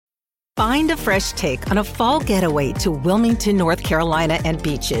Find a fresh take on a fall getaway to Wilmington, North Carolina and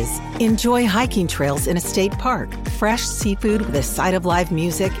beaches. Enjoy hiking trails in a state park, fresh seafood with a side of live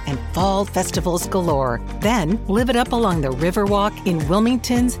music, and fall festivals galore. Then live it up along the Riverwalk in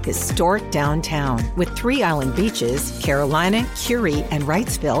Wilmington's historic downtown. With 3 island beaches, Carolina, Curie, and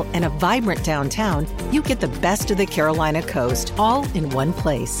Wrightsville, and a vibrant downtown, you get the best of the Carolina coast all in one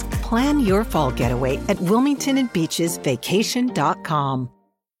place. Plan your fall getaway at WilmingtonandBeachesVacation.com.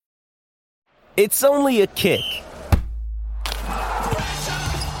 It's only a kick,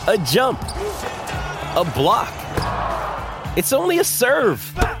 a jump, a block. It's only a serve.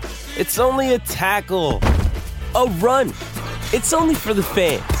 It's only a tackle, a run. It's only for the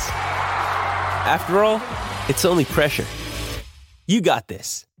fans. After all, it's only pressure. You got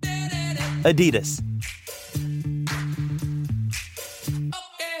this. Adidas.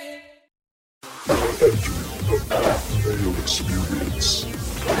 Entering the Pat Mayo Experience.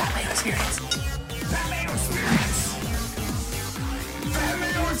 Pat Mayo Experience. Pat Mayo Experience. Pat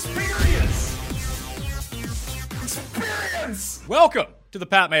Mayo Experience. Experience. Welcome to the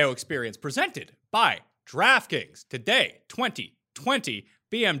Pat Mayo Experience, presented by DraftKings. Today, 2020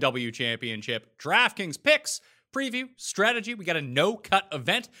 BMW Championship DraftKings picks, preview, strategy. We got a no-cut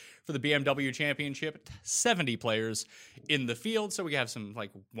event for the BMW Championship. 70 players in the field, so we have some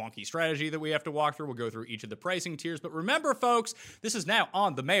wonky strategy that we have to walk through. We'll go through each of the pricing tiers, but remember, folks, this is now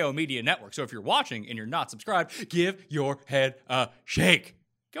on the Mayo Media Network, so if you're watching and you're not subscribed, give your head a shake.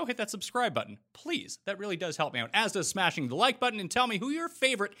 Go hit that subscribe button, please. That really does help me out, as does smashing the like button, and tell me who your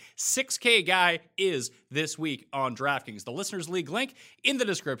favorite 6K guy is this week on DraftKings. The Listeners League link in the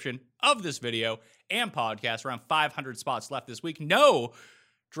description of this video and podcast. Around 500 spots left this week. No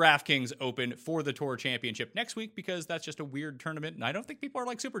DraftKings Open for the Tour Championship next week, because that's just a weird tournament, and I don't think people are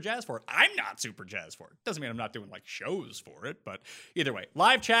super jazzed for it. I'm not super jazzed for it. Doesn't mean I'm not doing shows for it, but either way.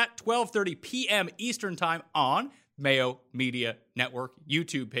 Live chat, 12:30 p.m. Eastern Time on Mayo Media Network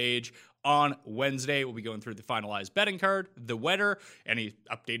YouTube page. On Wednesday, we'll be going through the finalized betting card, the weather, any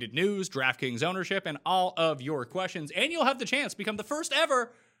updated news, DraftKings ownership, and all of your questions. And you'll have the chance to become the first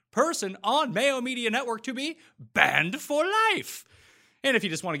ever person on Mayo Media Network to be banned for life. And if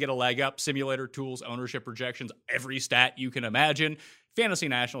you just want to get a leg up, simulator, tools, ownership projections, every stat you can imagine,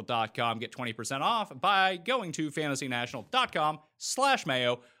 fantasynational.com. Get 20% off by going to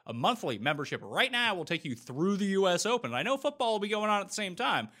fantasynational.com/Mayo. A monthly membership right now will take you through the U.S. Open. I know football will be going on at the same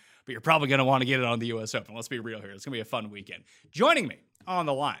time, but you're probably going to want to get it on the U.S. Open. Let's be real here. It's going to be a fun weekend. Joining me on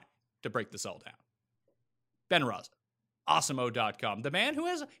the line to break this all down, Ben Raza, Awesemo.com, the man who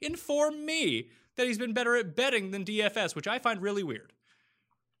has informed me that he's been better at betting than DFS, which I find really weird.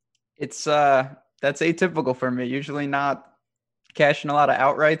 It's that's atypical for me. Usually not cashing a lot of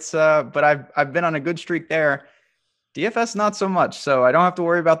outrights, but I've been on a good streak there. DFS not so much, so I don't have to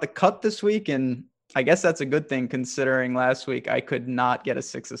worry about the cut this week, and I guess that's a good thing considering last week I could not get a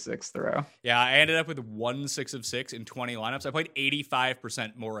 6 of 6 throw. Yeah, I ended up with 1 6 of 6 in 20 lineups. I played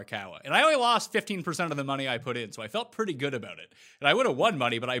 85% Morikawa, and I only lost 15% of the money I put in, so I felt pretty good about it. And I would have won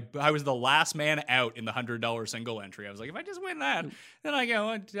money, but I was the last man out in the $100 single entry. I was like, if I just win that, then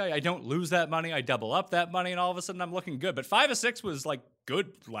I don't lose that money. I double up that money, and all of a sudden I'm looking good. But 5 of 6 was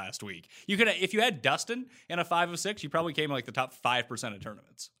good last week. You could, if you had Dustin in a 5 of 6, you probably came in the top 5% of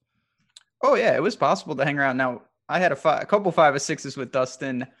tournaments. Oh, yeah, it was possible to hang around. Now, I had a couple 5 of 6s with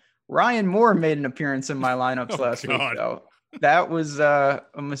Dustin. Ryan Moore made an appearance in my lineups last week, though. That was a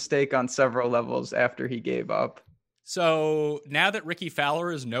mistake on several levels after he gave up. So now that Ricky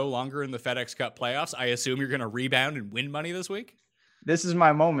Fowler is no longer in the FedEx Cup playoffs, I assume you're going to rebound and win money this week? This is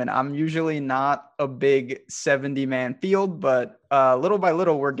my moment. I'm usually not a big 70-man field, but little by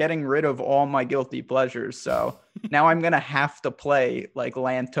little, we're getting rid of all my guilty pleasures. So now I'm going to have to play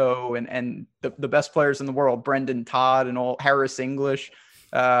Lanto and the best players in the world, Brendan Todd and all Harris English.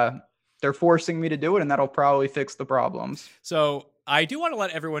 They're forcing me to do it, and that'll probably fix the problems. So I do want to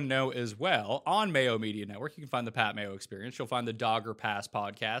let everyone know as well, on Mayo Media Network, you can find the Pat Mayo Experience. You'll find the Dogger Pass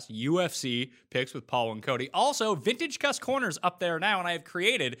podcast, UFC picks with Paul and Cody. Also, Vintage Cuss Corners up there now, and I have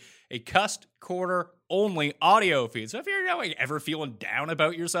created a Cuss Corner only audio feed. So if you're ever feeling down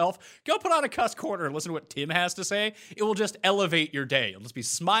about yourself, go put on a Cuss Corner and listen to what Tim has to say. It will just elevate your day. You'll just be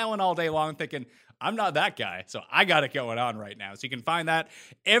smiling all day long thinking, I'm not that guy, so I got it going on right now. So you can find that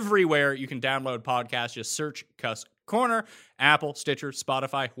everywhere you can download podcasts. Just search Cuss Corner, Apple, Stitcher,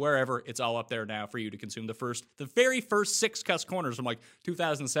 Spotify, wherever. It's all up there now for you to consume the very first 6 Cuss Corners from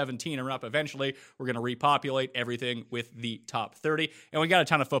 2017 and up. Eventually, we're going to repopulate everything with the top 30. And we got a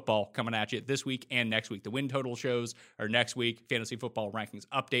ton of football coming at you this week and next week. The win total shows are next week. Fantasy football rankings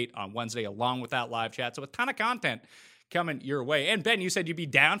update on Wednesday along with that live chat. So a ton of content coming your way. And Ben, you said you'd be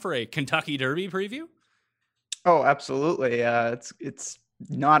down for a Kentucky Derby preview? Oh, absolutely. It's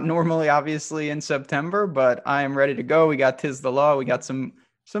not normally obviously in September, but I am ready to go. We got Tiz the Law. We got some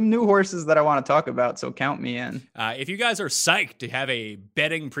new horses that I want to talk about, so count me in. If you guys are psyched to have a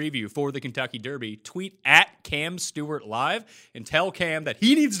betting preview for the Kentucky Derby, tweet at Cam Stewart Live and tell Cam that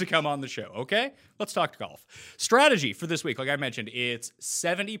he needs to come on the show, okay? Let's talk golf. Strategy for this week, like I mentioned, it's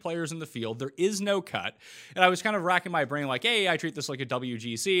 70 players in the field. There is no cut. And I was kind of racking my brain like, hey, I treat this like a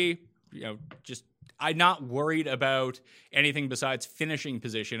WGC, I'm not worried about anything besides finishing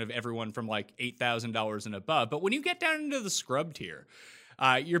position of everyone from like $8,000 and above. But when you get down into the scrub tier,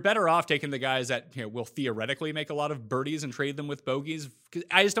 you're better off taking the guys that will theoretically make a lot of birdies and trade them with bogeys.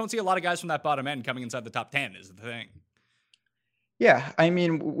 I just don't see a lot of guys from that bottom end coming inside the top 10 is the thing. Yeah, I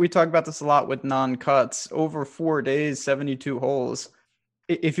mean, we talk about this a lot with non-cuts. Over 4 days, 72 holes.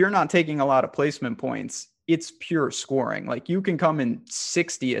 If you're not taking a lot of placement points, it's pure scoring. Like you can come in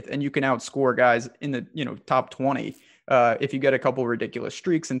 60th and you can outscore guys in the top 20 if you get a couple ridiculous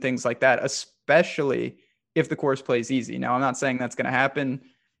streaks and things like that, especially if the course plays easy. Now, I'm not saying that's going to happen.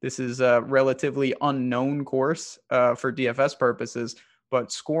 This is a relatively unknown course for DFS purposes,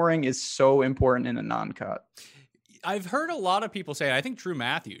 but scoring is so important in a non-cut. I've heard a lot of people say, I think Drew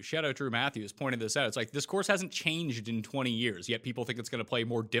Matthews, shout out Drew Matthews, pointed this out. It's like this course hasn't changed in 20 years, yet people think it's going to play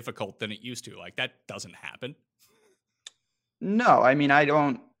more difficult than it used to. Like that doesn't happen. No, I mean, I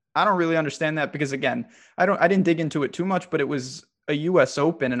don't really understand that because again, I didn't dig into it too much, but it was a US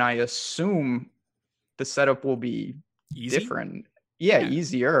Open and I assume the setup will be different. Yeah,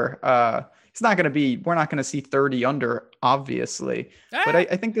 easier. It's not going to be, we're not going to see 30 under, obviously. But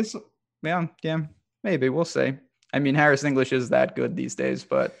I think this, yeah, maybe we'll see. I mean, Harris English is that good these days,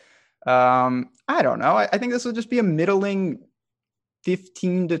 but I don't know. I think this will just be a middling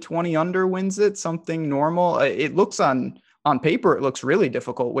 15 to 20 under wins it, something normal. It looks on paper, it looks really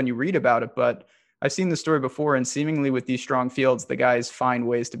difficult when you read about it, but I've seen the story before, and seemingly with these strong fields, the guys find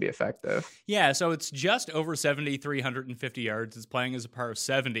ways to be effective. Yeah, so it's just over 7,350 yards. It's playing as a par of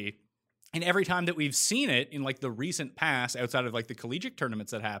 70. And every time that we've seen it in like the recent past, outside of like the collegiate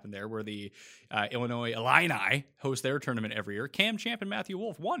tournaments that happen there, where the Illinois Illini host their tournament every year, Cam Champ and Matthew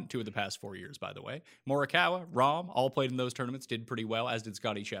Wolff won 2 of the past 4 years, by the way. Morikawa, Rahm, all played in those tournaments, did pretty well, as did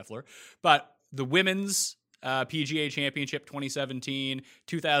Scottie Scheffler. But the women's PGA Championship 2017,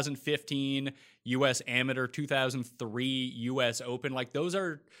 2015, U.S. Amateur 2003, U.S. Open. Like those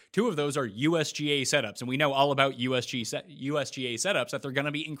are, 2 of those are USGA setups. And we know all about USGA setups that they're going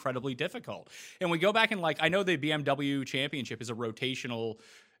to be incredibly difficult. And we go back and like, I know the BMW Championship is a rotational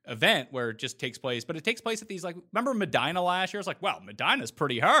event where it just takes place, but it takes place at these like, remember Medina last year? It's like, wow, Medina's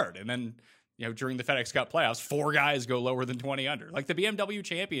pretty hard. And then, during the FedEx Cup playoffs, 4 guys go lower than 20 under. Like the BMW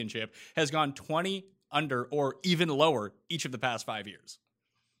Championship has gone 20 under or even lower each of the past 5 years.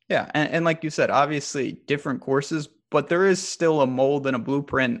 Yeah. And like you said, obviously different courses, but there is still a mold and a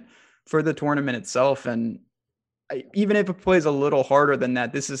blueprint for the tournament itself. And even if it plays a little harder than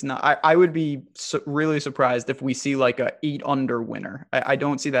that, this is not, I would be really surprised if we see like a 8 under winner. I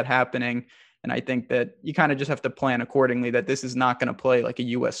don't see that happening. And I think that you kind of just have to plan accordingly that this is not going to play like a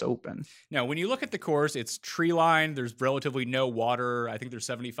US Open. Now, when you look at the course, it's tree line. There's relatively no water. I think there's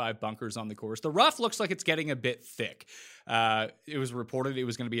 75 bunkers on the course. The rough looks like it's getting a bit thick. It was reported it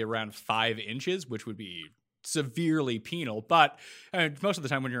was going to be around 5 inches, which would be severely penal. But most of the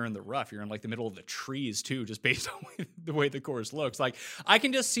time when you're in the rough, you're in like the middle of the trees too, just based on the way the course looks. Like I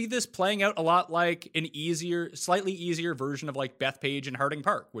can just see this playing out a lot like an slightly easier version of like Bethpage and Harding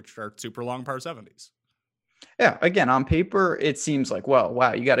Park, which are super long par 70s. Yeah. Again, on paper, it seems like, well,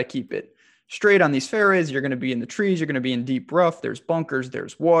 wow, you got to keep it straight on these fairways. You're going to be in the trees. You're going to be in deep rough. There's bunkers.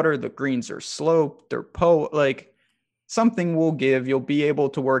 There's water. The greens are sloped. They're like something will give. You'll be able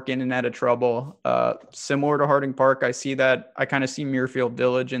to work in and out of trouble. Similar to Harding Park, I see that. I kind of see Muirfield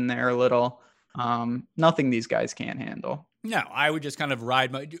Village in there a little. Nothing these guys can't handle. No, I would just kind of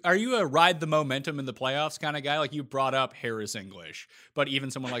are you a ride the momentum in the playoffs kind of guy? Like you brought up Harris English, but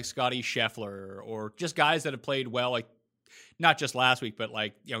even someone like Scottie Scheffler or just guys that have played well, like not just last week, but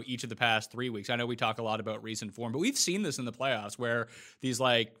like, each of the past 3 weeks. I know we talk a lot about recent form, but we've seen this in the playoffs where these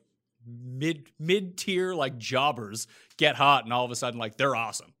like mid-tier like jobbers get hot and all of a sudden like they're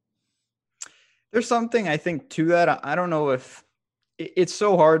awesome. There's something I think to that. I don't know if it's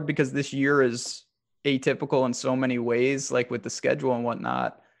so hard because this year is atypical in so many ways, like with the schedule and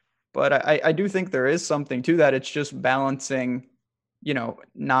whatnot. But I do think there is something to that. It's just balancing,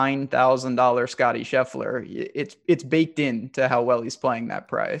 $9,000 Scottie Scheffler. It's baked into how well he's playing that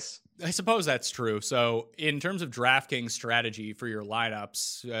price. I suppose that's true. So in terms of DraftKings strategy for your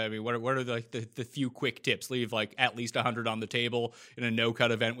lineups, I mean, what are the few quick tips? Leave like at least 100 on the table in a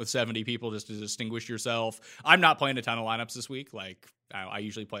no-cut event with 70 people just to distinguish yourself. I'm not playing a ton of lineups this week. Like I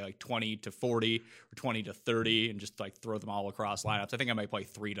usually play like 20 to 40 or 20 to 30 and just like throw them all across lineups. I think I might play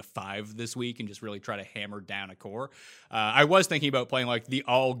 3 to 5 this week and just really try to hammer down a core. I was thinking about playing like the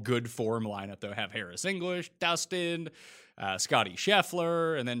all good form lineup though. Have Harris English, Dustin, Scotty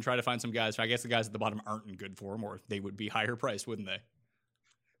Scheffler, and then try to find some guys. I guess the guys at the bottom aren't in good form, or they would be higher priced, wouldn't they?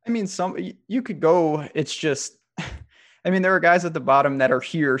 I mean, you could go. It's just, I mean, there are guys at the bottom that are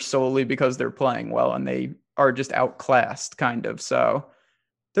here solely because they're playing well and they are just outclassed, kind of. So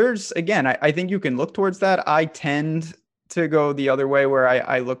there's, again, I think you can look towards that. I tend to go the other way where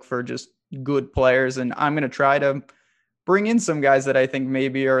I look for just good players, and I'm going to try to bring in some guys that I think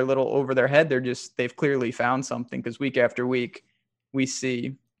maybe are a little over their head. They've clearly found something, because week after week we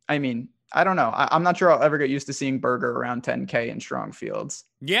see, I mean, I don't know. I'm not sure I'll ever get used to seeing Berger around 10K in strong fields.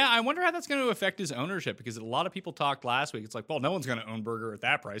 Yeah, I wonder how that's going to affect his ownership, because a lot of people talked last week. It's like, well, no one's going to own Berger at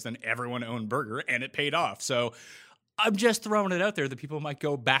that price. Then everyone owned Berger and it paid off. So I'm just throwing it out there that people might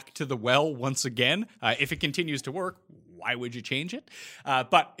go back to the well once again. If it continues to work, why would you change it?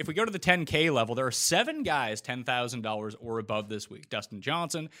 But if we go to the 10K level, there are 7 guys $10,000 or above this week. Dustin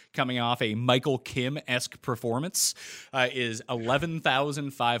Johnson, coming off a Michael Kim-esque performance, is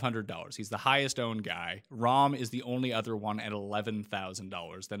 $11,500. He's the highest owned guy. Rahm is the only other one at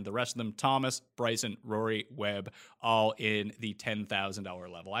 $11,000. Then the rest of them, Thomas, Bryson, Rory, Webb, all in the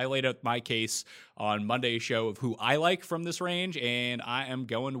 $10,000 level. I laid out my case on Monday's show of who I like from this range, and I am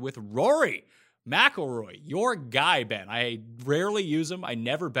going with Rory McIlroy, your guy, Ben. I rarely use him. I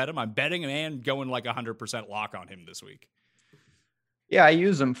never bet him. I'm betting him and going like 100% lock on him this week. Yeah, I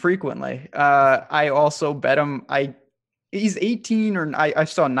use him frequently. I also bet him. He's 18 or I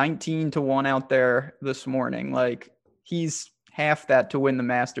saw 19 to 1 out there this morning. Like, he's half that to win the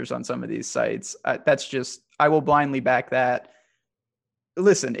Masters on some of these sites. That's just, I will blindly back that.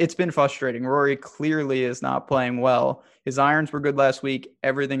 Listen, it's been frustrating. Rory clearly is not playing well. His irons were good last week.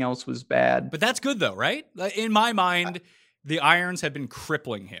 Everything else was bad. But that's good though, right? In my mind, the irons have been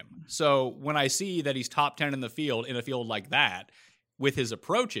crippling him. So when I see that he's top 10 in the field, in a field like that, with his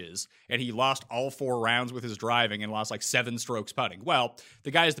approaches, and he lost all 4 rounds with his driving and lost like 7 strokes putting. Well,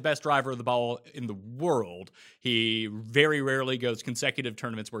 the guy is the best driver of the ball in the world. He very rarely goes consecutive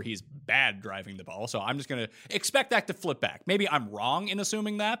tournaments where he's bad driving the ball. So I'm just going to expect that to flip back. Maybe I'm wrong in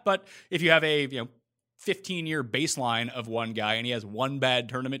assuming that, but if you have a 15-year baseline of one guy and he has one bad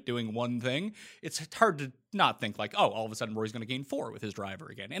tournament doing one thing, it's hard to not think like, oh, all of a sudden Rory's going to gain 4 with his driver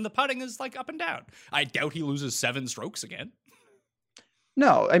again. And the putting is like up and down. I doubt he loses 7 strokes again.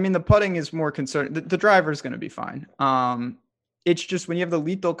 No, I mean, the putting is more concerned. The driver is going to be fine. It's just when you have the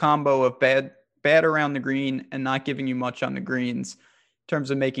lethal combo of bad around the green and not giving you much on the greens in terms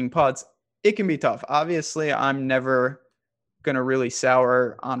of making putts, it can be tough. Obviously, I'm never going to really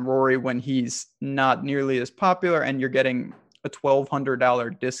sour on Rory when he's not nearly as popular and you're getting a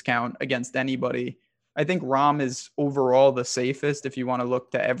 $1,200 discount against anybody. I think Rahm is overall the safest if you want to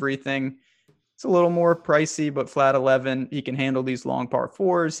look to everything. It's a little more pricey, but flat 11. He can handle these long par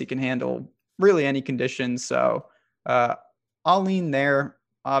 4s. He can handle really any conditions. So I'll lean there.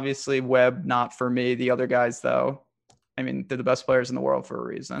 Obviously, Webb, not for me. The other guys, though, I mean, they're the best players in the world for a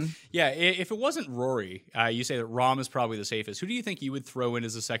reason. Yeah, if it wasn't Rory, you say that Rahm is probably the safest. Who do you think you would throw in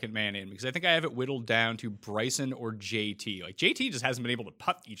as a second man in? Because I think I have it whittled down to Bryson or JT. Like, JT just hasn't been able to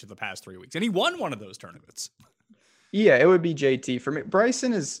putt each of the past 3 weeks, and he won one of those tournaments. Yeah, it would be JT for me.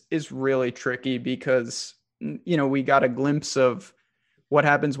 Bryson is really tricky because, we got a glimpse of what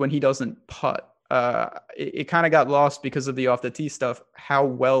happens when he doesn't putt. It kind of got lost because of the off the tee stuff, how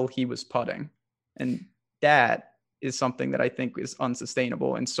well he was putting. And that is something that I think is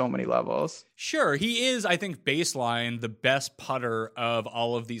unsustainable in so many levels. Sure, he is, I think, baseline, the best putter of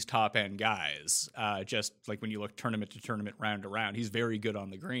all of these top-end guys. Just like when you look tournament to tournament, round to round, he's very good on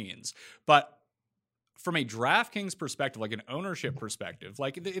the greens. But from a DraftKings perspective, like an ownership perspective,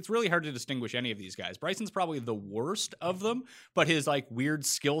 like it's really hard to distinguish any of these guys. Bryson's probably the worst of them, but his like weird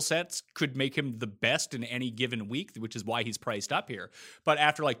skill sets could make him the best in any given week, which is why he's priced up here. But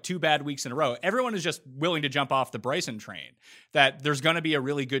after like 2 bad weeks in a row, everyone is just willing to jump off the Bryson train, that there's going to be a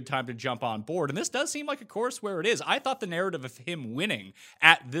really good time to jump on board. And this does seem like a course where it is. I thought the narrative of him winning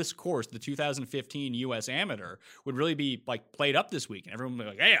at this course, the 2015 US Amateur, would really be like played up this week. And everyone would be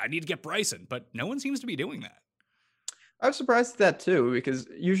like, hey, I need to get Bryson. But no one seems to be doing that. I was surprised at that too, because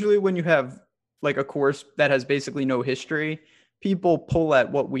usually when you have like a course that has basically no history, people pull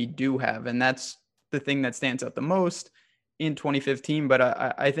at what we do have. And that's the thing that stands out the most in 2015, but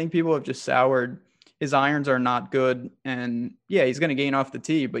I think people have just soured. His irons are not good, and yeah, he's going to gain off the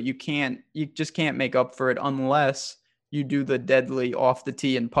tee, but you just can't make up for it unless you do the deadly off the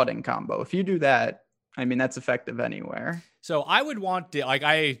tee and putting combo. If you do that, I mean, that's effective anywhere. So I would want to, like,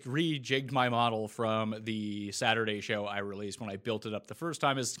 I rejigged my model from the Saturday show I released when I built it up the first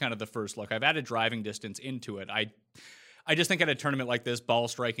time as kind of the first look. I've added driving distance into it. I just think at a tournament like this, ball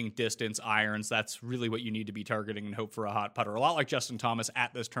striking, distance, irons, that's really what you need to be targeting and hope for a hot putter. A lot like Justin Thomas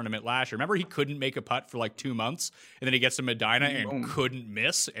at this tournament last year. Remember, he couldn't make a putt for like 2 months, and then he gets to Medina and couldn't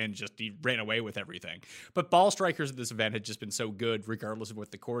miss, and just he ran away with everything. But ball strikers at this event had just been so good, regardless of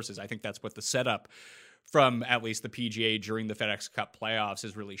what the course is. I think that's what the setup from at least the PGA during the FedEx Cup playoffs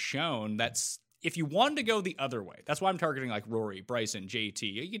has really shown. That's if you wanted to go the other way, that's why I'm targeting like Rory, Bryson, JT.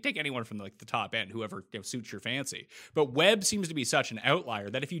 You can take anyone from like the top end, whoever suits your fancy. But Webb seems to be such an outlier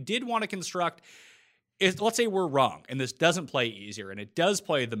that if you did want to construct, let's say we're wrong and this doesn't play easier and it does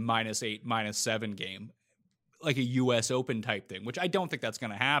play the -8, -7 game, like a US Open type thing, which I don't think that's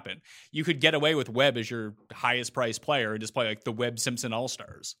going to happen. You could get away with Webb as your highest priced player and just play like the Webb Simpson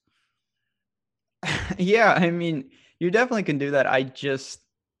All-Stars. Yeah, I mean, you definitely can do that.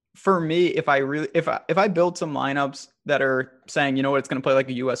 For me, if I build some lineups that are saying, you know what, it's going to play like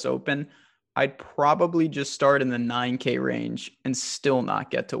a US Open, I'd probably just start in the 9K range and still not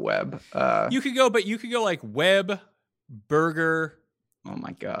get to Webb. You could go like Webb, Berger, oh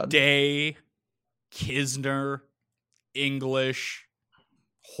my God, Day, Kisner, English,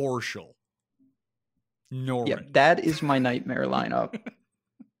 Horschel, Noren. Yeah, that is my nightmare lineup.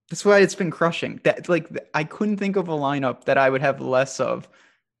 That's why it's been crushing. That I couldn't think of a lineup that I would have less of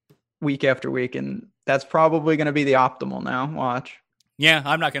week after week, and that's probably going to be the optimal now. Watch. Yeah,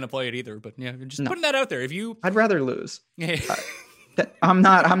 I'm not going to play it either, but yeah, just putting that out there. I'd rather lose. I'm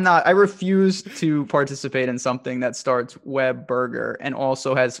not. I refuse to participate in something that starts Webb, Berger and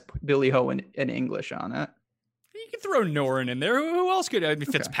also has Billy Ho and English on it. You can throw Noren in there. Who else could? I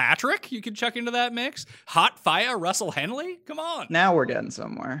mean, Fitzpatrick, you could chuck into that mix. Hot Fire, Russell Henley. Come on. Now we're getting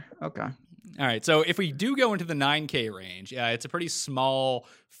somewhere. Okay. All right. So if we do go into the 9K range, it's a pretty small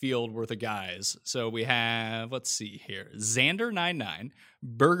field worth of guys. So we have, let's see here, Xander 9.9,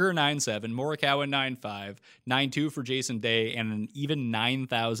 Berger 9.7, Morikawa 9.5, 9.2 for Jason Day, and an even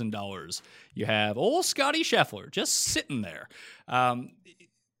 $9,000. You have old Scotty Scheffler just sitting there.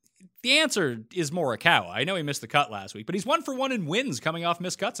 The answer is Morikawa. I know he missed the cut last week, but he's 1 for 1 in wins coming off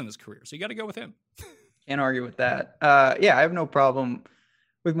missed cuts in his career. So you got to go with him. Can't argue with that. Yeah, I have no problem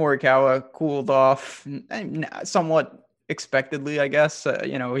with Morikawa. Cooled off somewhat expectedly, I guess.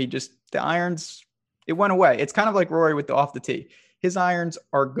 The irons, it went away. It's kind of like Rory with the off the tee. His irons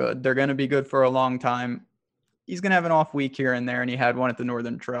are good. They're going to be good for a long time. He's going to have an off week here and there, and he had one at the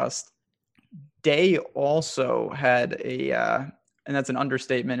Northern Trust. Day also had and that's an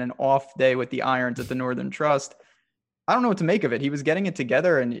understatement, an off day with the irons at the Northern Trust. I don't know what to make of it. He was getting it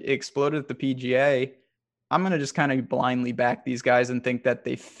together and it exploded at the PGA. I'm going to just kind of blindly back these guys and think that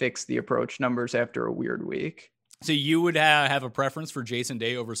they fixed the approach numbers after a weird week. So you would have a preference for Jason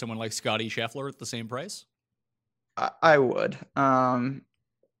Day over someone like Scotty Scheffler at the same price? I would.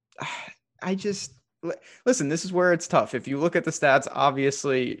 Listen, this is where it's tough. If you look at the stats,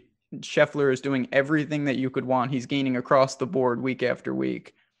 obviously Scheffler is doing everything that you could want. He's gaining across the board week after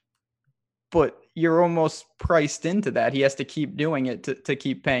week. But you're almost priced into that. He has to keep doing it to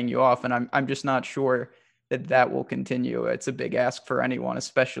keep paying you off. And I'm just not sure that will continue. It's a big ask for anyone,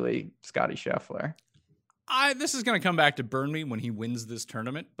 especially Scotty Scheffler. This is going to come back to burn me when he wins this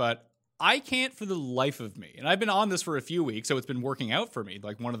tournament, but I can't for the life of me. And I've been on this for a few weeks, so it's been working out for me.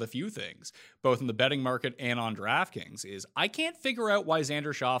 Like one of the few things, both in the betting market and on DraftKings, is I can't figure out why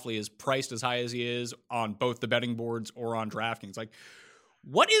Xander Schauffele is priced as high as he is on both the betting boards or on DraftKings. Like,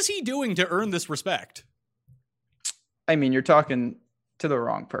 what is he doing to earn this respect? I mean, you're talking to the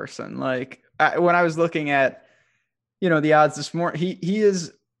wrong person. Like when I was looking at, the odds this morning, he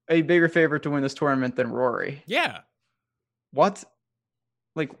is a bigger favorite to win this tournament than Rory. Yeah. What?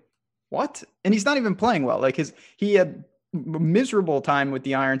 And he's not even playing well. He had a miserable time with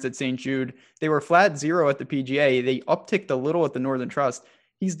the irons at St. Jude. They were flat 0 at the PGA. They upticked a little at the Northern Trust.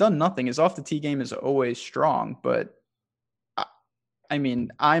 He's done nothing. His off the tee game is always strong, but I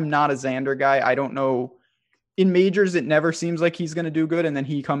mean, I'm not a Xander guy. I don't know. In majors, it never seems like he's going to do good, and then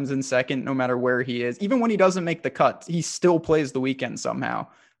he comes in second no matter where he is. Even when he doesn't make the cut, he still plays the weekend somehow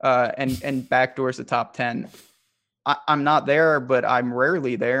and backdoors the top 10. I'm not there, but I'm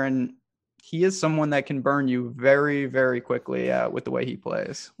rarely there, and he is someone that can burn you very, very quickly with the way he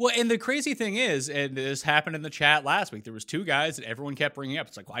plays. Well, and the crazy thing is, and this happened in the chat last week, there was two guys that everyone kept bringing up.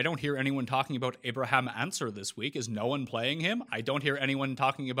 It's like, well, I don't hear anyone talking about Abraham Answer this week. Is no one playing him? I don't hear anyone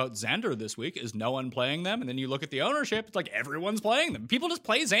talking about Xander this week. Is no one playing them? And then you look at the ownership, it's like everyone's playing them. People just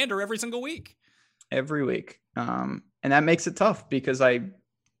play Xander every single week. Every week. And that makes it tough because I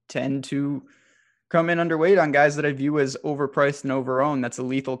tend to come in underweight on guys that I view as overpriced and overowned. That's a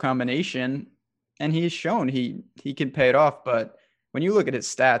lethal combination. And he's shown he can pay it off. But when you look at his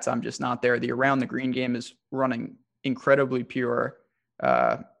stats, I'm just not there. The around the green game is running incredibly pure.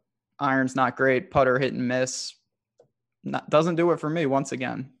 Iron's not great. Putter hit and miss. Doesn't do it for me once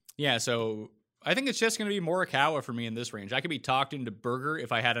again. Yeah, so I think it's just going to be Morikawa for me in this range. I could be talked into Berger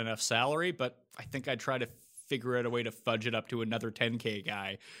if I had enough salary, but I think I'd try to figure out a way to fudge it up to another 10K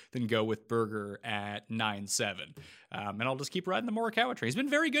guy than go with Berger at 9.7. And I'll just keep riding the Morikawa train. He's been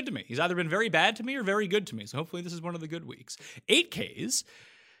very good to me. He's either been very bad to me or very good to me. So hopefully this is one of the good weeks. 8Ks.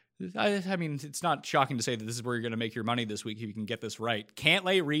 I mean, it's not shocking to say that this is where you're going to make your money this week if you can get this right.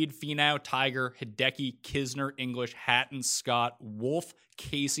 Cantlay, Reed, Finau, Tiger, Hideki, Kisner, English, Hatton, Scott, Wolf,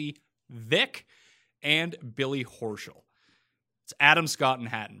 Casey, Vic, and Billy Horschel. It's Adam, Scott, and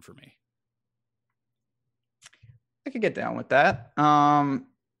Hatton for me. I could get down with that.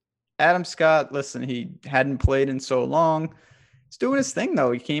 Adam Scott, listen, he hadn't played in so long. He's doing his thing,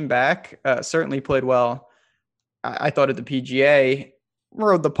 though. He came back, certainly played well. I thought at the PGA,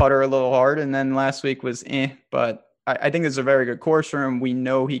 rode the putter a little hard, and then last week was but I think it's a very good course for him. We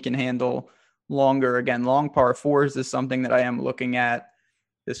know he can handle longer. Again, long par fours is something that I am looking at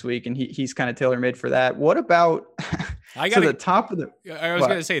this week, and he's kind of tailor-made for that. What about the top of the... I was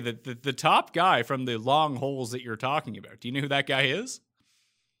going to say that the top guy from the long holes that you're talking about, do you know who that guy is?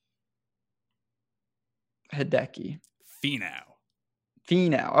 Hideki.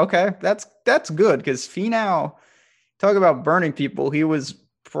 Finau. Okay, that's good, because Finau, talk about burning people, he was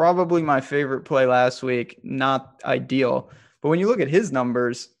probably my favorite play last week. Not ideal. But when you look at his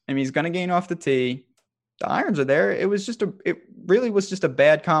numbers, I mean, he's going to gain off the tee. The irons are there. It really was just a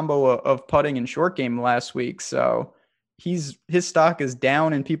bad combo of putting and short game last week. So his stock is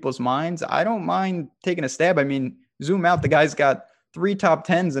down in people's minds. I don't mind taking a stab. I mean, zoom out. The guy's got 3 top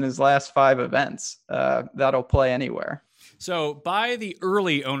 10s in his last 5 events. That'll play anywhere. So by the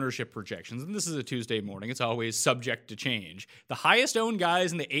early ownership projections, and this is a Tuesday morning, it's always subject to change. The highest owned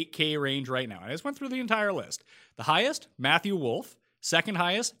guys in the 8K range right now, I just went through the entire list. The highest, Matthew Wolff. Second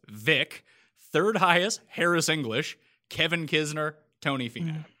highest, Vic. Third highest, Harris English. Kevin Kisner, Tony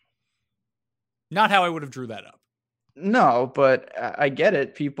Finau. Not how I would have drew that up. No, but I get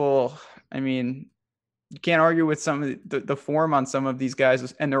it. People, I mean, you can't argue with some of the form on some of these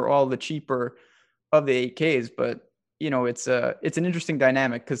guys, and they're all the cheaper of the 8Ks, but you know, it's an interesting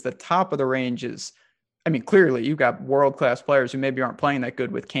dynamic because the top of the range is, I mean, clearly you got world-class players who maybe aren't playing that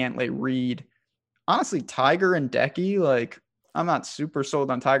good with Cantlay, Reed. Honestly, Tiger and Decky, like, I'm not super sold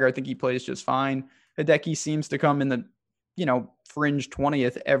on Tiger. I think he plays just fine. Hideki seems to come in the, fringe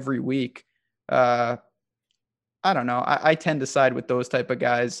 20th every week. I don't know. I tend to side with those type of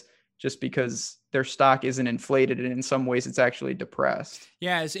guys just because their stock isn't inflated, and in some ways it's actually depressed.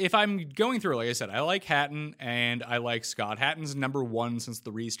 Yeah, if I'm going through, like I said, I like Hatton and I like Scott. Hatton's number 1 since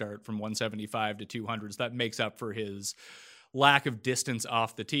the restart from 175 to 200. So that makes up for his lack of distance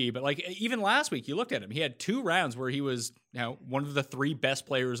off the tee. But like even last week, you looked at him. He had 2 rounds where he was one of the 3 best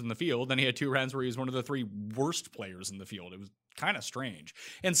players in the field. Then he had 2 rounds where he was one of the 3 worst players in the field. It was kind of strange.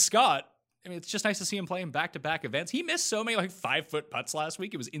 And Scott, I mean, it's just nice to see him playing back-to-back events. He missed so many 5-foot putts last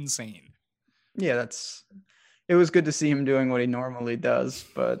week. It was insane. Yeah, it was good to see him doing what he normally does.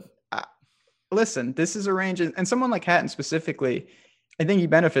 But listen, this is a range, and someone like Hatton specifically, I think he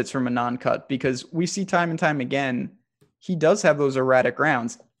benefits from a non-cut because we see time and time again, he does have those erratic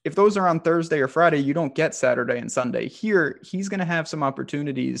rounds. If those are on Thursday or Friday, you don't get Saturday and Sunday. Here, he's going to have some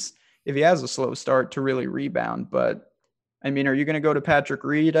opportunities if he has a slow start to really rebound. But I mean, are you going to go to Patrick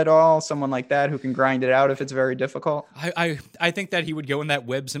Reed at all? Someone like that who can grind it out if it's very difficult? I think that he would go in that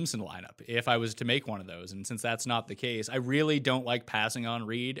Webb Simpson lineup if I was to make one of those. And since that's not the case, I really don't like passing on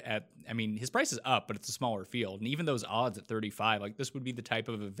Reed his price is up, but it's a smaller field. And even those odds at 35, this would be the type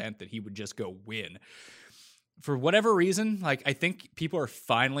of event that he would just go win. For whatever reason, I think people are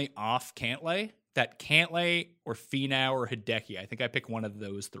finally off Cantlay. That Cantlay or Finau or Hideki, I think I pick one of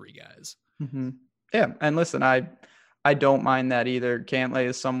those 3 guys. Mm-hmm. Yeah, and listen, I don't mind that either. Cantlay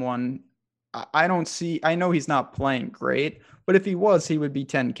is someone I know he's not playing great, but if he was, he would be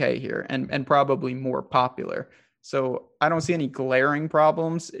 10K here and probably more popular. So I don't see any glaring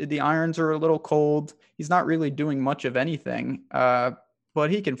problems. The irons are a little cold. He's not really doing much of anything.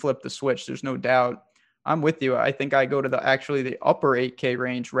 but he can flip the switch. There's no doubt. I'm with you. I think I go to the upper 8K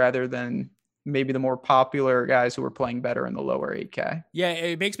range rather than maybe the more popular guys who are playing better in the lower 8K. Yeah,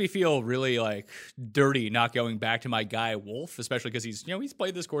 it makes me feel really like dirty not going back to my guy Wolff, especially because he's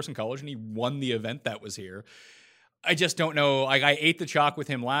played this course in college and he won the event that was here. I just don't know. Like, I ate the chalk with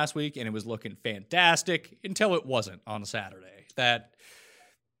him last week and it was looking fantastic until it wasn't on Saturday. That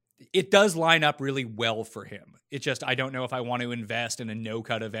it does line up really well for him. It just, I don't know if I want to invest in a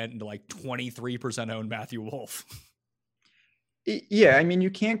no-cut event into like 23% own Matthew Wolff. Yeah, I mean, you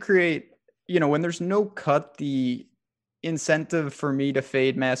can't create, when there's no cut, the incentive for me to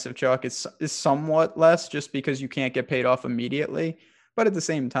fade massive chalk is somewhat less just because you can't get paid off immediately. But at the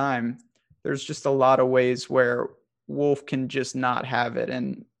same time, there's just a lot of ways where Wolff can just not have it.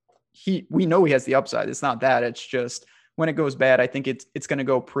 And we know he has the upside. It's not that. It's just when it goes bad, I think it's going to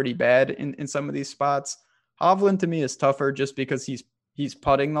go pretty bad in some of these spots. Hovland to me is tougher just because he's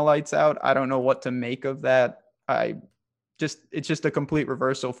putting the lights out. I don't know what to make of that. It's just a complete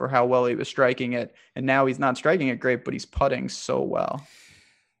reversal for how well he was striking it. And now he's not striking it great, but he's putting so well.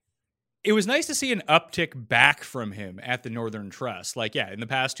 It was nice to see an uptick back from him at the Northern Trust. Like, yeah, in the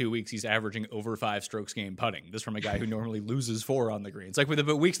past 2 weeks, he's averaging over 5 strokes game putting. This from a guy who normally loses 4 on the greens. Like, with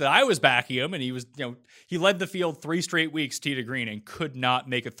the weeks that I was backing him, and he was, he led the field 3 straight weeks tee to green and could not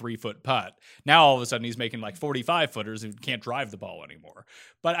make a 3-foot putt. Now, all of a sudden, he's making like 45-footers and can't drive the ball anymore.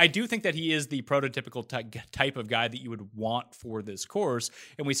 But I do think that he is the prototypical type of guy that you would want for this course.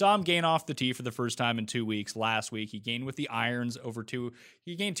 And we saw him gain off the tee for the first time in 2 weeks last week. He gained with the irons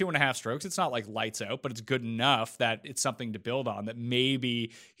he gained 2.5 strokes. It's not like lights out, but it's good enough that it's something to build on, that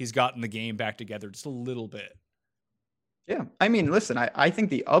maybe he's gotten the game back together just a little bit. Yeah. I mean, listen, I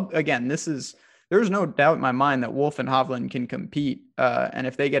think there's no doubt in my mind that Wolff and Hovland can compete. And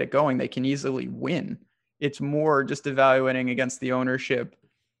if they get it going, they can easily win. It's more just evaluating against the ownership.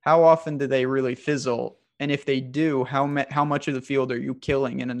 How often do they really fizzle? And if they do, how much of the field are you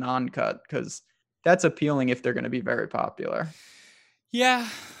killing in a non-cut? Because that's appealing if they're going to be very popular. Yeah.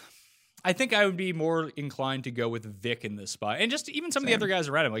 I think I would be more inclined to go with Vic in this spot. And just even some of the other guys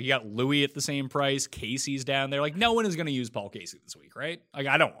around him. Like, you got Louis at the same price. Casey's down there. Like, no one is going to use Paul Casey this week, right? Like,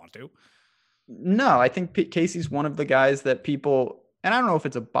 I don't want to. No, I think Casey's one of the guys that people, and I don't know if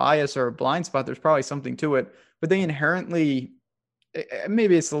it's a bias or a blind spot, there's probably something to it, but they inherently,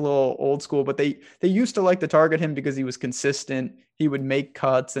 maybe it's a little old school, but they used to like to target him because he was consistent. He would make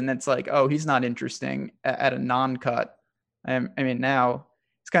cuts, and it's like, oh, he's not interesting at a non-cut. I mean, now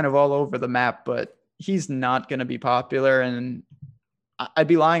it's kind of all over the map, but he's not going to be popular. And I'd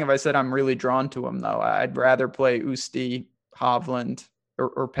be lying if I said I'm really drawn to him, though. I'd rather play Usti, Hovland,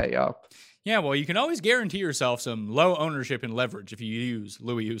 or pay up. Yeah, well, you can always guarantee yourself some low ownership and leverage if you use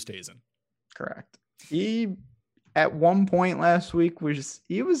Louis Oosthuizen. Correct. He, at one point last week,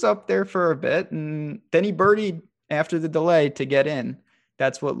 he was up there for a bit, and then he birdied after the delay to get in.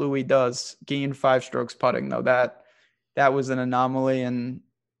 That's what Louis does. Gained 5 strokes putting, though. That was an anomaly, and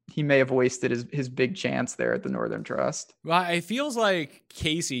he may have wasted his big chance there at the Northern Trust. Well, it feels like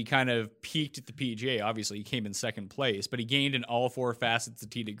Casey kind of peaked at the PGA. Obviously, he came in second place, but he gained in all 4 facets of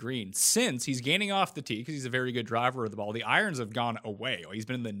tee to green. Since he's gaining off the tee because he's a very good driver of the ball, the irons have gone away. He's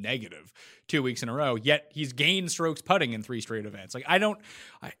been in the negative 2 weeks in a row, yet he's gained strokes putting in 3 straight events. Like, I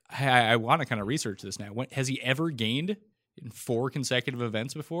want to kind of research this now. Has he ever gained in 4 consecutive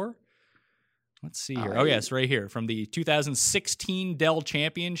events before? Let's see here. Oh, yes, right here. From the 2016 Dell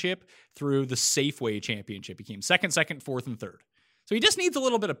Championship through the Safeway Championship. He came second, fourth, and third. So he just needs a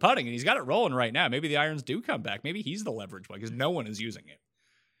little bit of putting, and he's got it rolling right now. Maybe the irons do come back. Maybe he's the leverage one because no one is using it.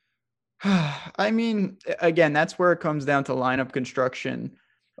 I mean, again, that's where it comes down to lineup construction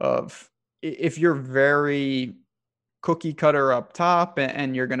of if you're very cookie cutter up top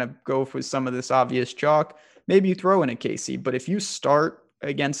and you're going to go for some of this obvious chalk, maybe you throw in a Casey. But if you start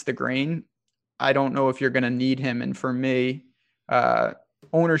against the grain, I don't know if you're going to need him. And for me,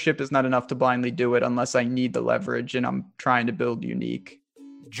 ownership is not enough to blindly do it unless I need the leverage and I'm trying to build unique.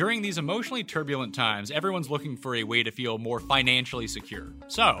 During these emotionally turbulent times, everyone's looking for a way to feel more financially secure.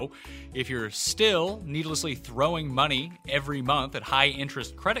 So, if you're still needlessly throwing money every month at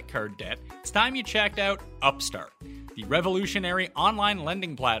high-interest credit card debt, it's time you checked out Upstart, the revolutionary online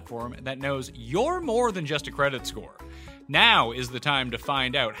lending platform that knows you're more than just a credit score. Now is the time to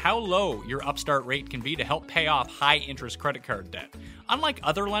find out how low your Upstart rate can be to help pay off high-interest credit card debt. Unlike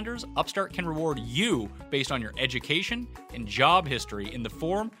other lenders, Upstart can reward you based on your education and job history in the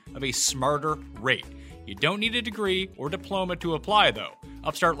form of a smarter rate. You don't need a degree or diploma to apply, though.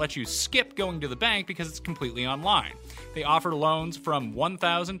 Upstart lets you skip going to the bank because it's completely online. They offer loans from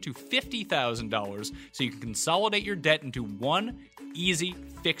 $1,000 to $50,000 so you can consolidate your debt into one easy,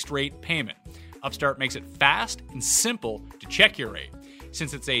 fixed-rate payment. Upstart makes it fast and simple to check your rate.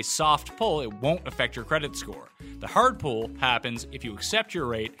 Since it's a soft pull, it won't affect your credit score. The hard pull happens if you accept your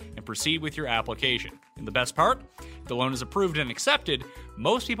rate and proceed with your application. And the best part? If the loan is approved and accepted,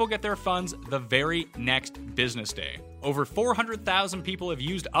 most people get their funds the very next business day. Over 400,000 people have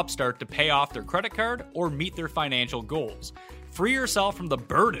used Upstart to pay off their credit card or meet their financial goals. Free yourself from the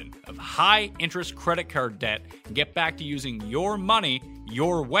burden of high-interest credit card debt and get back to using your money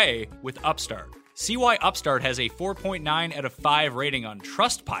your way with Upstart. See why Upstart has a 4.9 out of 5 rating on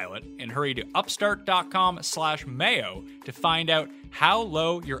Trustpilot and hurry to upstart.com/mayo to find out how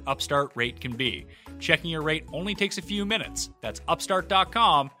low your Upstart rate can be. Checking your rate only takes a few minutes. That's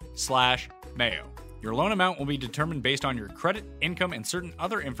upstart.com/mayo. Your loan amount will be determined based on your credit, income, and certain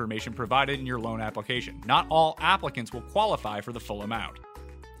other information provided in your loan application. Not all applicants will qualify for the full amount.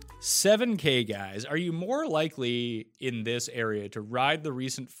 7K guys, are you more likely in this area to ride the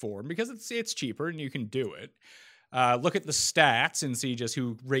recent form because it's cheaper and you can do it? Look at the stats and see just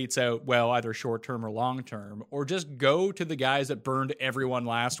who rates out well, either short term or long term, or just go to the guys that burned everyone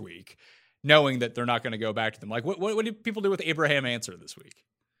last week, knowing that they're not going to go back to them. Like what did people do with Abraham Ancer this week?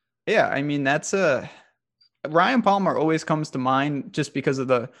 Yeah, I mean Ryan Palmer always comes to mind just because of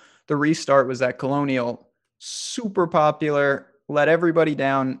the restart was at Colonial, super popular. Let everybody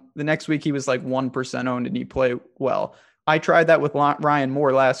down. The next week he was like 1% owned and he played well. I tried that with Ryan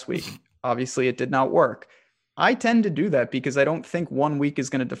Moore last week. Obviously it did not work. I tend to do that because I don't think 1 week is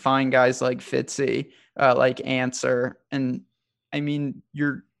going to define guys like Fitzy, like Ancer. And I mean,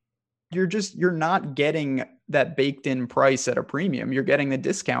 you're not getting that baked in price at a premium. You're getting the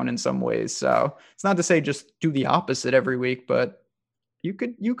discount in some ways. So it's not to say just do the opposite every week, but you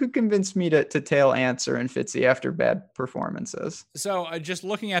could convince me to tail Ancer and Fitzy after bad performances. So just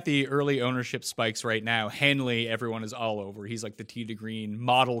looking at the early ownership spikes right now, Henley, everyone is all over. He's like the tee to green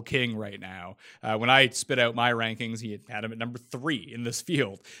model king right now. When I spit out my rankings, he had him at number 3 in this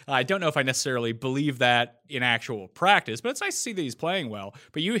field. I don't know if I necessarily believe that in actual practice, but it's nice to see that he's playing well.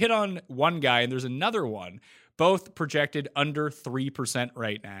 But you hit on one guy and there's another one, both projected under 3%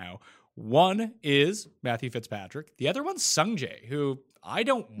 right now. One is Matthew Fitzpatrick. The other one's Sungjae, who I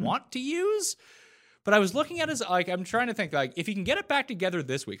don't want to use, but I was looking at his, like, I'm trying to think, like, if he can get it back together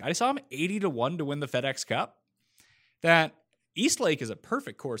this week. I saw him 80-1 to win the FedEx Cup. That Eastlake is a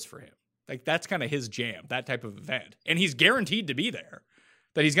perfect course for him. Like, that's kind of his jam, that type of event. And he's guaranteed to be there,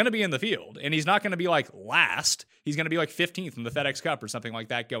 that he's going to be in the field, and he's not going to be, like, last. He's going to be, like, 15th in the FedEx Cup or something like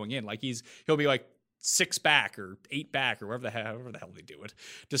that going in. Like, he'll be, like, 6 back or 8 back or however the hell they do it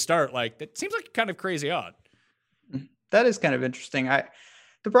to start. Like, that seems like kind of crazy odd. That is kind of interesting.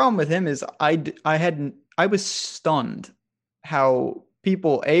 The problem with him is I was stunned how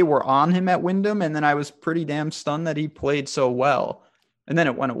people were on him at Wyndham, and then I was pretty damn stunned that he played so well, and then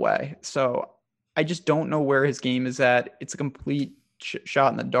it went away. So I just don't know where his game is at. It's a complete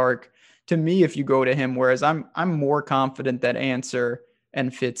shot in the dark to me if you go to him. Whereas I'm more confident that Ancer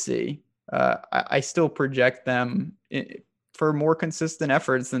and Fitzy, I still project them for more consistent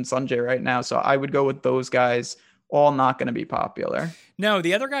efforts than Sungjae right now. So I would go with those guys. All not going to be popular. No,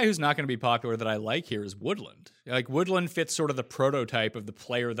 the other guy who's not going to be popular that I like here is Woodland. Like, Woodland fits sort of the prototype of the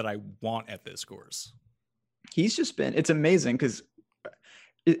player that I want at this course. He's just been, it's amazing because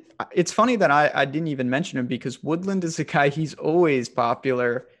it's funny that I didn't even mention him because Woodland is a guy, he's always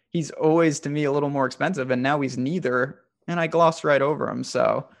popular. He's always, to me, a little more expensive, and now he's neither, and I glossed right over him.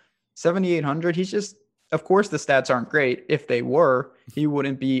 So 7,800, he's just, of course the stats aren't great. If they were, he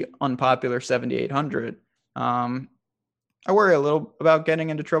wouldn't be unpopular 7,800. I worry a little about getting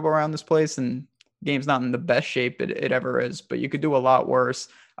into trouble around this place, and the game's not in the best shape it ever is, but you could do a lot worse.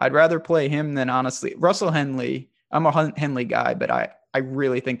 I'd rather play him than, honestly, Russell Henley. I'm a Henley guy, but I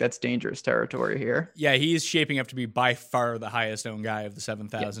really think that's dangerous territory here. Yeah, he's shaping up to be by far the highest owned guy of the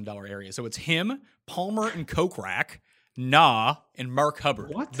 $7,000 area. So it's him, Palmer and Kokrak, Nah, and Mark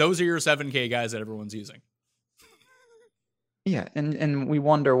Hubbard. What? Those are your 7K guys that everyone's using. Yeah, and we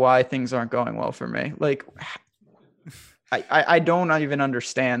wonder why things aren't going well for me. Like, I don't even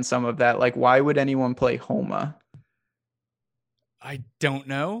understand some of that. Like, why would anyone play Homa? I don't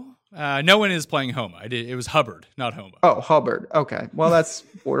know. No one is playing Homa. It was Hubbard, not Homa. Oh, Hubbard. Okay. Well, that's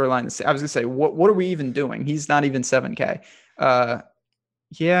borderline. I was going to say, what are we even doing? He's not even 7K.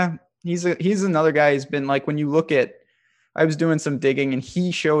 Yeah, he's another guy who's been, like, when you look at, I was doing some digging and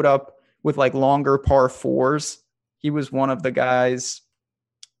he showed up with like longer par 4s. He was one of the guys.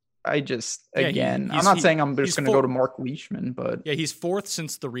 I'm not saying I'm just going to go to Mark Leishman, but yeah, he's 4th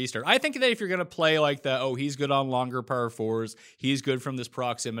since the restart. I think that if you're going to play like he's good on longer par 4s, he's good from this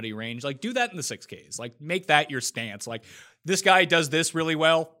proximity range, like do that in the 6Ks, like make that your stance. Like this guy does this really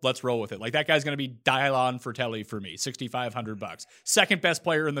well, let's roll with it. Like that guy's going to be Dylan Fratelli for me, $6,500. Second best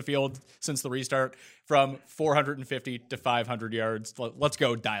player in the field since the restart, from 450 to 500 yards. Let's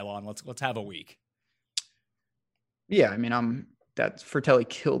go Dylan. Let's have a week. Yeah, I mean, that Fratelli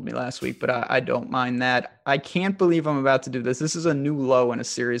killed me last week, but I don't mind that. I can't believe I'm about to do this. This is a new low in a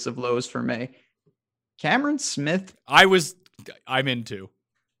series of lows for me. Cameron Smith. I'm into.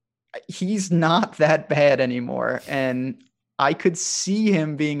 He's not that bad anymore, and I could see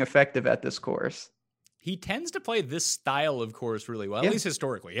him being effective at this course. He tends to play this style of course really well, at least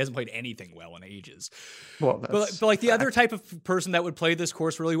historically. He hasn't played anything well in ages. Well, but like the other type of person that would play this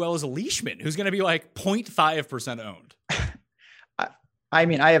course really well is a Leishman, who's going to be like 0.5% owned. I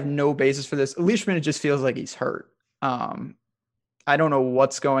mean, I have no basis for this. Leishman, it just feels like he's hurt. I don't know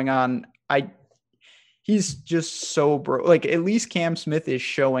what's going on. He's just so broke. Like at least Cam Smith is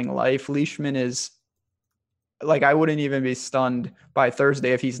showing life. Leishman is like, I wouldn't even be stunned by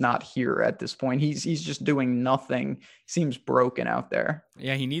Thursday if he's not here at this point. He's just doing nothing. Seems broken out there.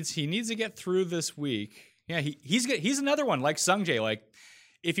 Yeah, he needs to get through this week. Yeah, he's good. He's another one like Sungjae. Like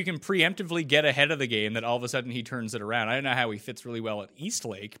if you can preemptively get ahead of the game, that all of a sudden he turns it around. I don't know how he fits really well at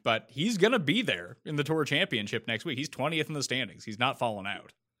Eastlake, but he's gonna be there in the Tour Championship next week. He's 20th in the standings. He's not falling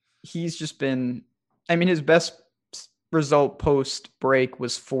out. He's just been. I mean, his best result post break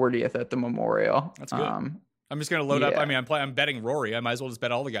was 40th at the Memorial. That's good. I'm just going to load up. I mean, I'm betting Rory. I might as well just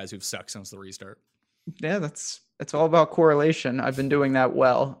bet all the guys who've sucked since the restart. Yeah, it's all about correlation. I've been doing that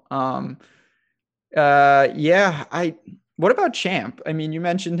well. What about Champ? I mean, you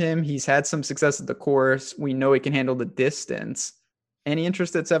mentioned him. He's had some success at the course. We know he can handle the distance. Any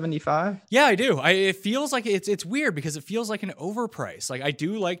interest at 75? Yeah, I do. It feels like it's weird because it feels like an overprice. Like I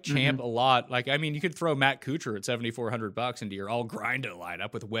do like Champ a lot. Like, I mean, you could throw Matt Kuchar at $7,400 into your all grind it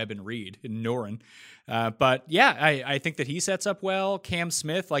lineup with Webb and Reed in Noren. But yeah, I think that he sets up well. Cam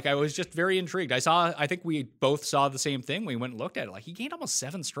Smith, like I was just very intrigued. I think we both saw the same thing. We went and looked at it. Like he gained almost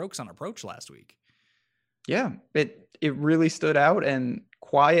 7 strokes on approach last week. Yeah, it really stood out, and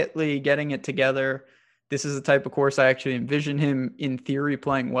quietly getting it together. This is the type of course I actually envision him in theory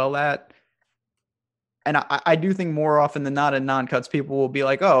playing well at. And I do think more often than not in non-cuts, people will be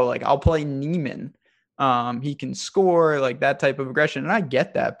like, oh, like I'll play Neiman. He can score, like that type of aggression. And I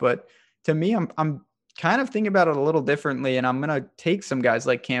get that. But to me, I'm kind of thinking about it a little differently. And I'm going to take some guys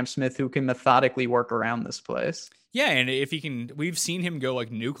like Cam Smith who can methodically work around this place. Yeah, and if he can, we've seen him go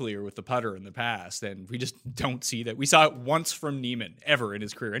like nuclear with the putter in the past, and we just don't see that. We saw it once from Neiman ever in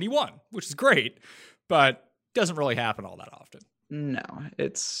his career, and he won, which is great. But doesn't really happen all that often. No,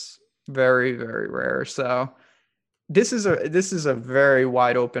 it's very, very rare. So this is a very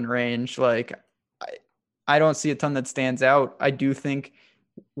wide open range. Like I don't see a ton that stands out. I do think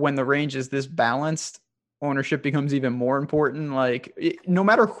when the range is this balanced, ownership becomes even more important. Like no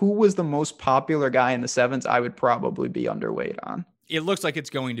matter who was the most popular guy in the 7s, I would probably be underweight on. It looks like it's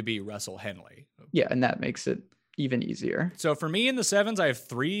going to be Russell Henley. Yeah, and that makes it even easier. So for me in the 7s, I have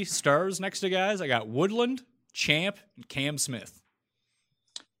 3 stars next to guys. I got Woodland, Champ, and Cam Smith.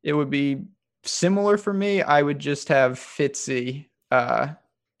 It would be similar for me. I would just have Fitzy,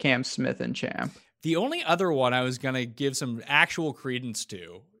 Cam Smith, and Champ. The only other one I was going to give some actual credence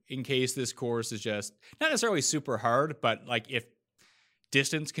to, in case this course is just not necessarily super hard, but like if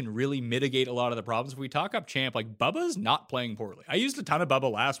distance can really mitigate a lot of the problems. If we talk up Champ, like Bubba's not playing poorly. I used a ton of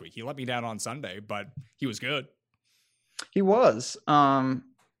Bubba last week. He let me down on Sunday, but he was good. He was.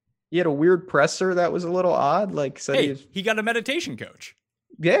 He had a weird presser that was a little odd. Like said he got a meditation coach.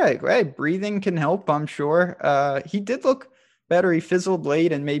 Yeah, right. Breathing can help, I'm sure. He did look better. He fizzled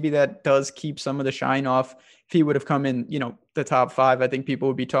late, and maybe that does keep some of the shine off. If he would have come in, the top 5, I think people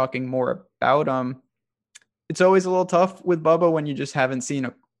would be talking more about him. It's always a little tough with Bubba when you just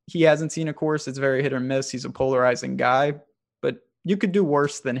he hasn't seen a course. It's very hit or miss. He's a polarizing guy, but you could do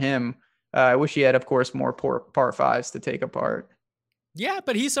worse than him. I wish he had, of course, more par 5s to take apart. Yeah,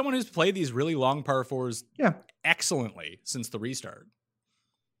 but he's someone who's played these really long par 4s excellently since the restart.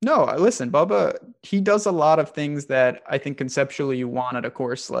 No, listen, Bubba, he does a lot of things that I think conceptually you want at a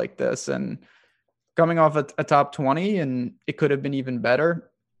course like this. And coming off a top 20, and it could have been even better.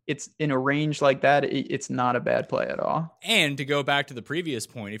 It's in a range like that. It's not a bad play at all. And to go back to the previous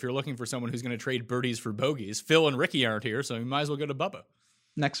point, if you're looking for someone who's going to trade birdies for bogeys, Phil and Ricky aren't here, so you might as well go to Bubba.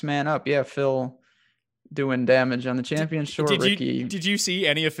 Next man up. Yeah, Phil doing damage on the championship tour. Did you see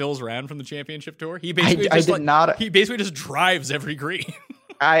any of Phil's round from the championship tour? He basically I did not. He basically just drives every green.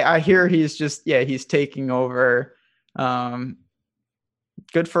 I hear he's just, he's taking over.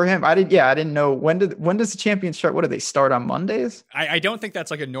 Good for him. I didn't know when does the champions start? What do they start on Mondays? I don't think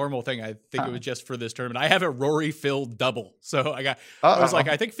that's like a normal thing. I think it was just for this tournament. I have a Rory Phil double. So I was like,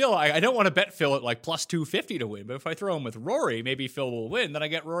 I think Phil, I don't want to bet Phil at like plus 250 to win, but if I throw him with Rory, maybe Phil will win. Then I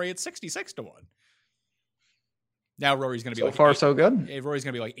get Rory at 66 to 1. Now Rory's going to be so far so good. Rory's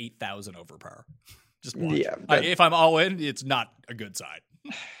going to be like 8,000 over par. Just watch. Yeah. If I'm all in, it's not a good sign.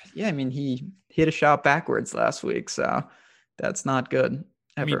 Yeah, I mean, he hit a shot backwards last week, so that's not good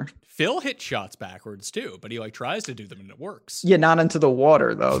ever. I mean, Phil hit shots backwards too, but he like tries to do them and it works. Yeah, not into the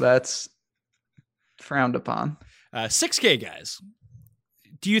water though. That's frowned upon. 6K guys.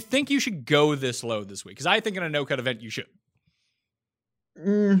 Do you think you should go this low this week? Because I think in a no-cut event you should.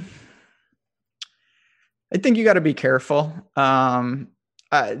 I think you got to be careful. I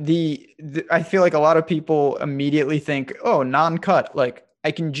feel like a lot of people immediately think, oh, non-cut, like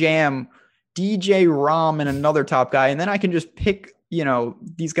I can jam DJ Rom and another top guy, and then I can just pick,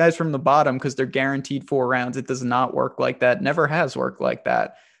 these guys from the bottom because they're guaranteed 4 rounds. It does not work like that. Never has worked like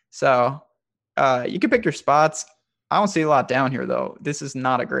that. So you can pick your spots. I don't see a lot down here though. This is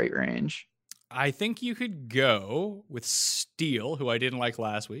not a great range. I think you could go with Steele, who I didn't like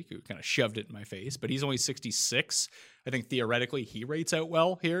last week, who kind of shoved it in my face, but he's only 66. I think theoretically he rates out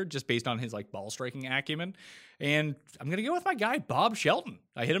well here just based on his like ball striking acumen. And I'm going to go with my guy, Bob Shelton.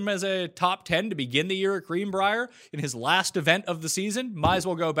 I hit him as a top 10 to begin the year at Greenbrier in his last event of the season. Might as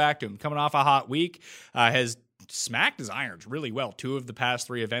well go back to him. Coming off a hot week, has smacked his irons really well. 2 of the past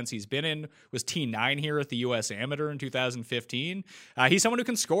 3 events he's been in was T9 here at the U.S. Amateur in 2015. He's someone who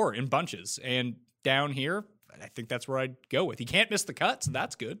can score in bunches. And down here, I think that's where I'd go with. He can't miss the cuts, so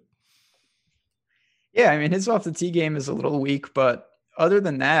that's good. Yeah, I mean, his off the tee game is a little weak, but other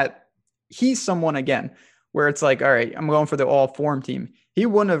than that, he's someone, again, where it's like, all right, I'm going for the all form team. He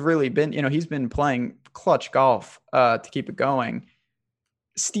wouldn't have really been, he's been playing clutch golf to keep it going.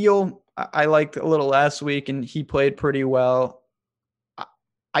 Steele, I liked a little last week, and he played pretty well.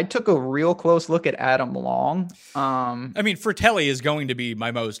 I took a real close look at Adam Long. I mean, Fratelli is going to be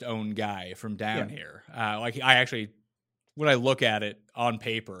my most owned guy from down here. When I look at it on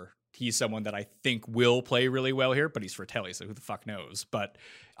paper, he's someone that I think will play really well here, but he's Fratelli, so who the fuck knows? But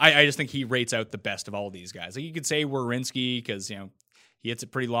I just think he rates out the best of all of these guys. Like you could say Werenski because, he hits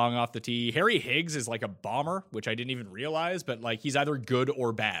it pretty long off the tee. Harry Higgs is like a bomber, which I didn't even realize, but like he's either good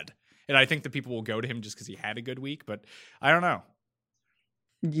or bad. And I think that people will go to him just because he had a good week, but I don't know.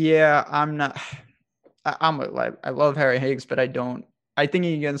 Yeah, I'm not. I love Harry Higgs, but I think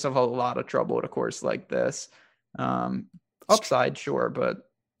he can get himself a lot of trouble at a course like this. Upside, sure, but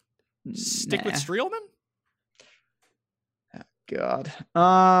stick with Streelman? God.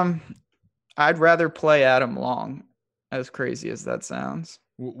 I'd rather play Adam Long, as crazy as that sounds.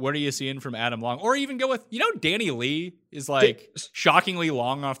 What are you seeing from Adam Long? Or even go with, Danny Lee is like shockingly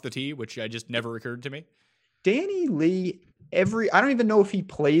long off the tee, which I just never occurred to me. Danny Lee, I don't even know if he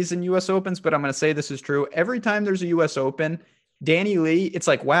plays in US Opens, but I'm going to say this is true. Every time there's a US Open, Danny Lee, it's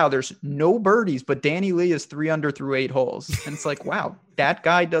like, wow, there's no birdies, but Danny Lee is 3 under through 8 holes. And it's like, wow, that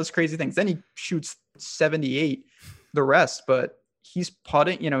guy does crazy things. Then he shoots 78 the rest, but he's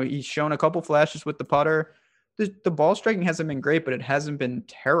putting, he's shown a couple flashes with the putter. The ball striking hasn't been great, but it hasn't been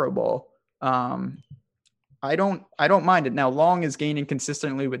terrible. I don't mind it. Now, Long is gaining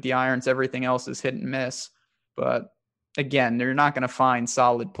consistently with the irons. Everything else is hit and miss. But again, they're not going to find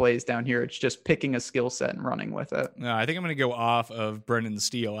solid plays down here. It's just picking a skill set and running with it. No, I think I'm going to go off of Brendan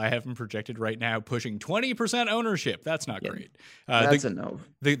Steele. I have him projected right now pushing 20% ownership. That's not great. That's a no.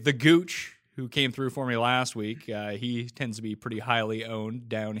 The Gooch, who came through for me last week, he tends to be pretty highly owned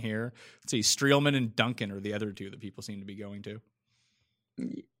down here. Let's see, Streelman and Duncan are the other 2 that people seem to be going to.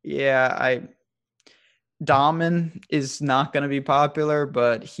 Yeah, Dahmen is not going to be popular,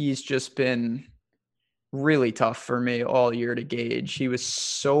 but he's just been really tough for me all year to gauge. He was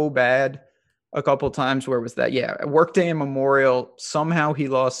so bad a couple times. Where was that? Yeah, Workday and Memorial, somehow he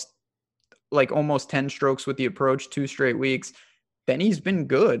lost like almost 10 strokes with the approach 2 straight weeks. Then he's been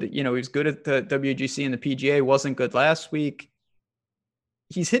good. He was good at the WGC and the PGA, wasn't good last week.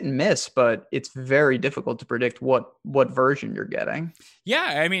 He's hit and miss, but it's very difficult to predict what version you're getting.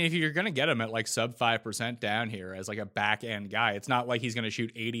 Yeah, I mean, if you're going to get him at like sub 5% down here as like a back end guy, it's not like he's going to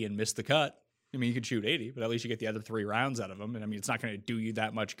shoot 80 and miss the cut. I mean, you could shoot 80, but at least you get the other 3 rounds out of him. And I mean, it's not going to do you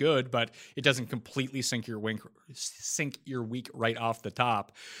that much good, but it doesn't completely sink your week right off the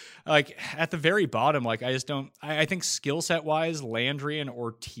top. Like at the very bottom, like I think skill set wise, Landry and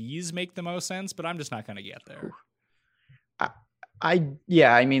Ortiz make the most sense, but I'm just not going to get there.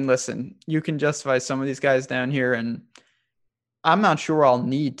 I mean, listen, you can justify some of these guys down here, and I'm not sure I'll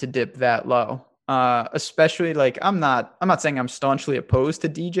need to dip that low. Especially like I'm not saying I'm staunchly opposed to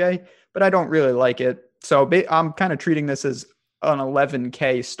DJ, but I don't really like it. So I'm kind of treating this as an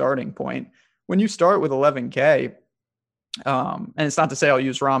 11K starting point. When you start with 11K, and it's not to say I'll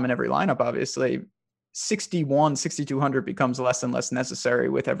use Rahm in every lineup, obviously, 6,200 becomes less and less necessary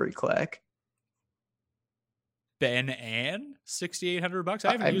with every click. Ben An, $6,800.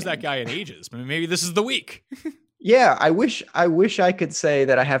 I haven't used that guy in ages. I mean, maybe this is the week. Yeah, I wish I could say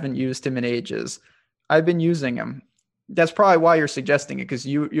that I haven't used him in ages. I've been using him. That's probably why you're suggesting it, because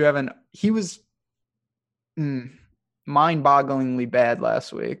you haven't. He was mind-bogglingly bad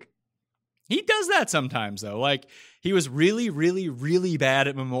last week. He does that sometimes, though. Like, he was really, really, really bad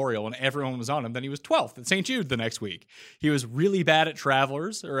at Memorial, and everyone was on him. Then he was 12th at St. Jude the next week. He was really bad at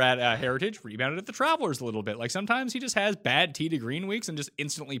Travelers, or at Heritage, rebounded at the Travelers a little bit. Like, sometimes he just has bad tee to green weeks and just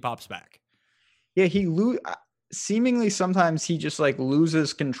instantly pops back. Yeah, seemingly sometimes he just like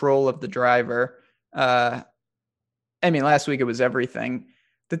loses control of the driver. I mean, last week it was everything.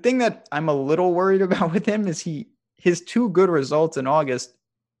 The thing that I'm a little worried about with him is his 2 good results in August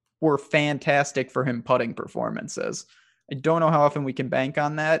were fantastic for him putting performances. I don't know how often we can bank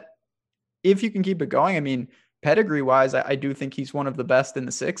on that. If you can keep it going, I mean, pedigree wise, I do think he's one of the best in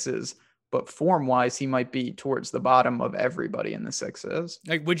the 6s, but form wise, he might be towards the bottom of everybody in the 6s.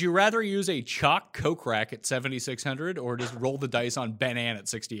 Like, would you rather use a chalk Kokrak at 7,600 or just roll the dice on Ben An at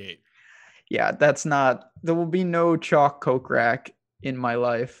 68? Yeah, there will be no chalk Kokrak in my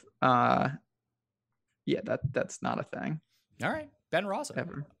life. Yeah, that's not a thing. All right. Ben Rosso.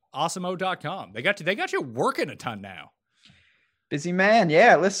 Ever. Awesemo.com. They got you working a ton now. Busy man.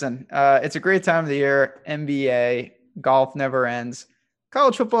 Yeah, listen, it's a great time of the year. NBA, golf never ends.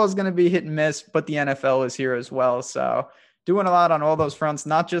 College football is going to be hit and miss, but the NFL is here as well. So doing a lot on all those fronts,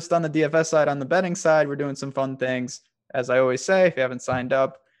 not just on the DFS side, on the betting side, we're doing some fun things. As I always say, if you haven't signed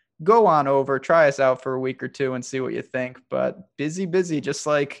up, go on over, try us out for a week or two and see what you think. But busy, just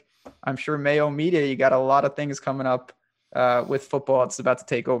like I'm sure Mayo Media, you got a lot of things coming up with football. It's about to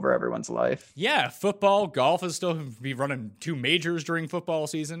take over everyone's life. Yeah, football, golf is still be running 2 majors during football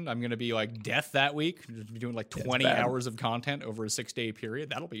season. I'm going to be like death that week. Be doing like 20 hours of content over a 6-day period.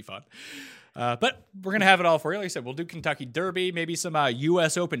 That'll be fun. But we're going to have it all for you. Like I said, we'll do Kentucky Derby, maybe some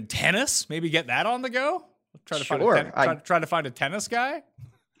U.S. Open tennis, maybe get that on the go. Try to find a tennis guy.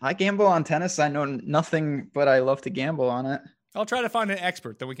 I gamble on tennis. I know nothing, but I love to gamble on it. I'll try to find an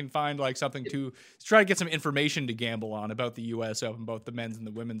expert that we can find like something to try to get some information to gamble on about the U.S. Open, both the men's and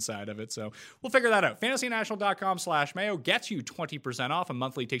the women's side of it. So we'll figure that out. FantasyNational.com/Mayo gets you 20% off. A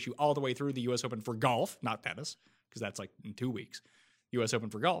monthly takes you all the way through the U.S. Open for golf, not tennis, because that's like in 2 weeks. U.S. Open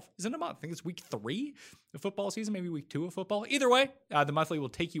for golf is in a month. I think it's week 3 of football season, maybe week 2 of football. Either way, the monthly will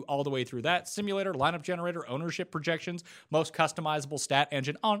take you all the way through that. Simulator, lineup generator, ownership projections, most customizable stat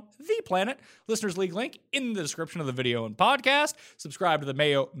engine on the planet. Listeners League link in the description of the video and podcast. Subscribe to the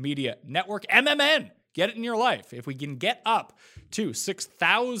Mayo Media Network. MMN. Get it in your life. If we can get up to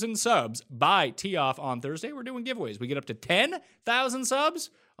 6,000 subs by tee-off on Thursday, we're doing giveaways. We get up to 10,000 subs,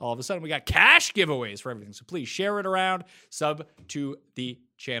 all of a sudden we got cash giveaways for everything. So please share it around, sub to the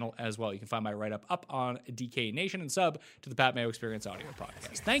channel as well. You can find my write-up up on DK Nation and sub to the Pat Mayo Experience audio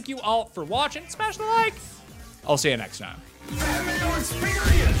podcast. Thank you all for watching. Smash the like. I'll see you next time. Pat Mayo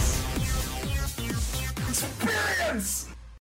Experience! Experience!